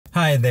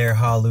Hi there,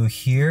 Halu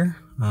here.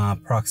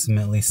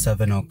 Approximately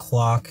 7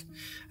 o'clock.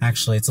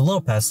 Actually, it's a little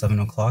past 7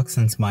 o'clock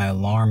since my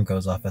alarm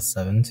goes off at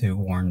 7 to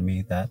warn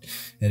me that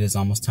it is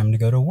almost time to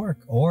go to work.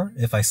 Or,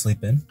 if I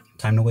sleep in,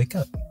 time to wake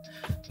up.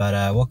 But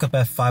I woke up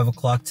at 5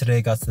 o'clock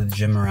today, got to the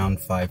gym around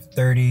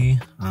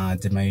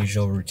 5:30. Did my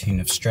usual routine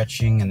of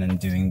stretching and then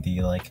doing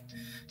the,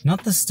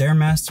 not the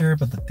Stairmaster,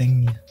 but the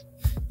thing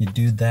you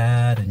do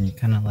that and you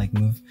kind of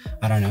move.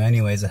 I don't know.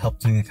 Anyways, it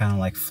helped me to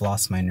kind of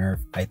floss my nerve,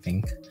 I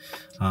think.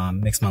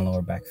 Makes my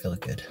lower back feel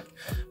good.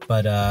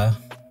 But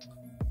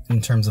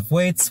in terms of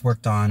weights,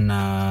 worked on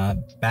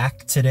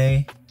back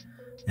today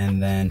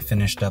and then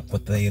finished up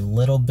with a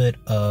little bit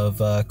of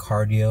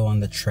cardio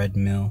on the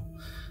treadmill.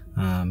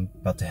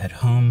 About to head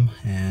home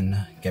and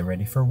get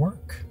ready for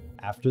work.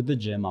 After the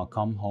gym, I'll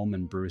come home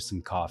and brew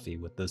some coffee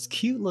with those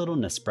cute little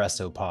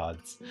Nespresso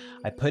pods.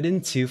 I put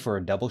in 2 for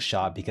a double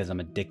shot because I'm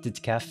addicted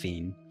to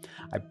caffeine.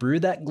 I brew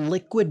that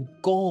liquid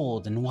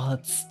gold, and while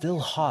it's still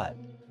hot,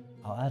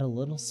 I'll add a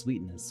little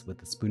sweetness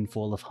with a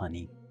spoonful of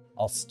honey.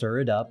 I'll stir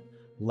it up,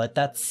 let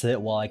that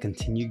sit while I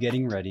continue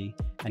getting ready,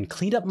 and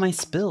clean up my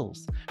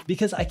spills,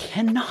 because I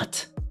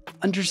cannot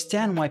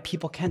understand why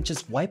people can't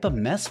just wipe a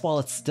mess while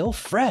it's still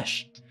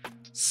fresh.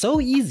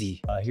 So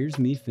easy. Here's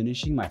me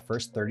finishing my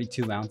first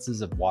 32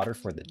 ounces of water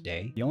for the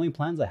day. The only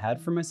plans I had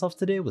for myself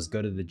today was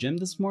go to the gym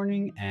this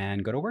morning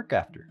and go to work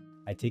after.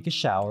 I take a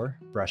shower,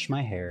 brush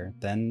my hair,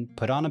 then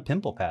put on a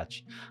pimple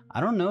patch. I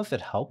don't know if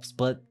it helps,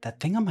 but that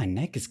thing on my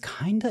neck is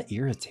kinda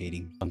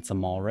irritating. Once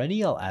I'm all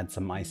ready, I'll add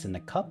some ice in a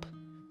cup,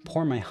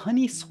 pour my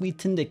honey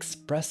sweetened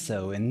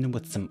espresso in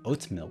with some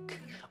oat milk.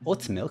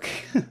 Oat milk?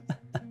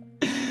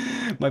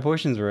 My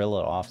portions were a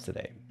little off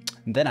today.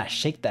 Then I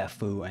shake that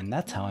foo, and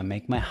that's how I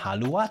make my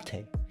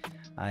haluate.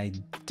 I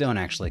don't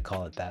actually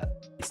call it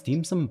that. I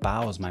steam some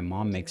baos my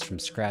mom makes from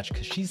scratch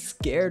because she's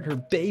scared her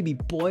baby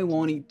boy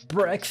won't eat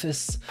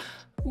breakfast.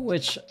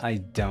 Which I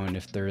don't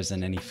if there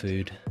isn't any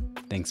food.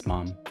 Thanks,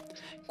 Mom.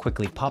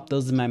 Quickly pop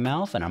those in my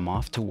mouth and I'm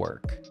off to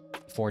work.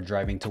 Before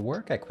driving to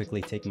work, I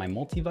quickly take my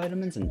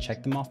multivitamins and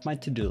check them off my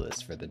to-do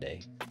list for the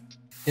day.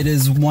 It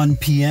is 1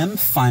 p.m.,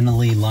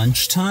 finally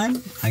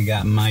lunchtime. I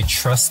got my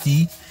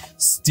trusty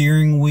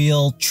steering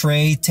wheel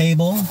tray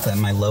table that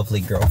my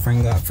lovely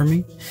girlfriend got for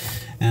me.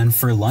 And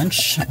for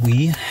lunch,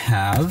 we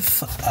have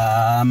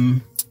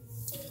some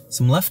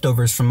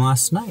leftovers from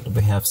last night.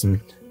 We have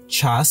some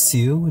char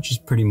siu, which is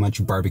pretty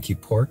much barbecue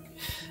pork,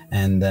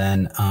 and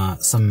then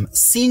some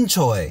sin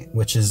choy,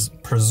 which is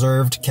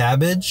preserved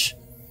cabbage,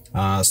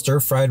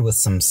 stir-fried with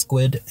some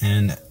squid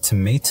and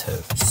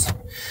tomatoes.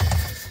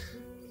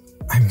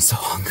 I'm so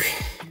hungry.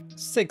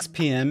 6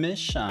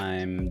 p.m.-ish,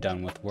 I'm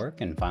done with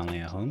work and finally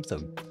at home, so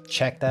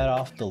check that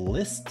off the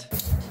list.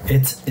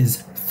 It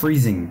is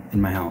freezing in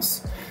my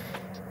house.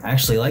 I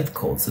actually like the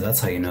cold, so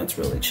that's how you know it's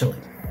really chilly.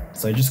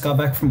 So I just got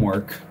back from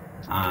work.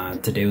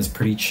 Today was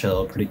pretty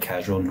chill, pretty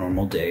casual,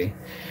 normal day.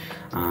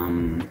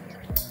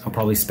 I'll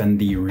probably spend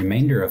the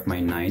remainder of my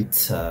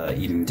night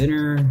eating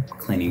dinner,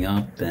 cleaning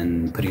up,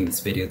 and putting this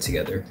video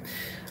together.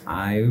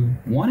 I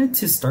wanted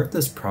to start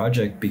this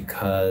project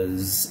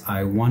because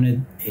I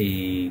wanted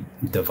a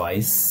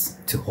device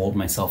to hold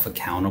myself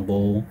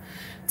accountable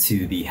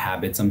to the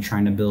habits I'm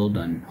trying to build,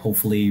 and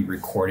hopefully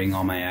recording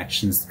all my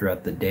actions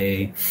throughout the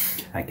day,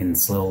 I can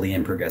slowly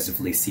and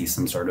progressively see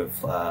some sort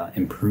of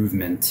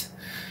improvement.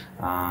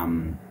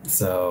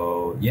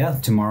 So yeah,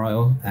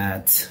 tomorrow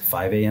at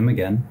 5 a.m.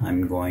 again,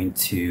 I'm going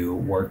to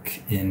work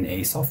in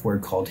a software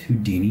called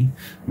Houdini,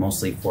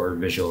 mostly for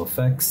visual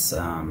effects,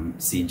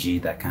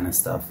 CG, that kind of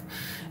stuff,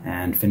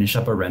 and finish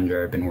up a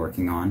render I've been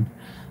working on.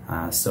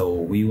 So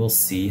we will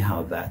see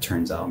how that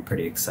turns out. I'm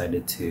pretty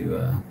excited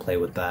to play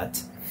with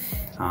that.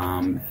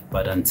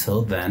 But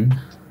until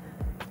then,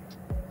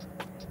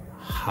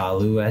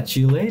 halu at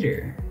you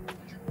later.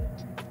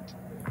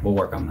 We'll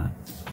work on that.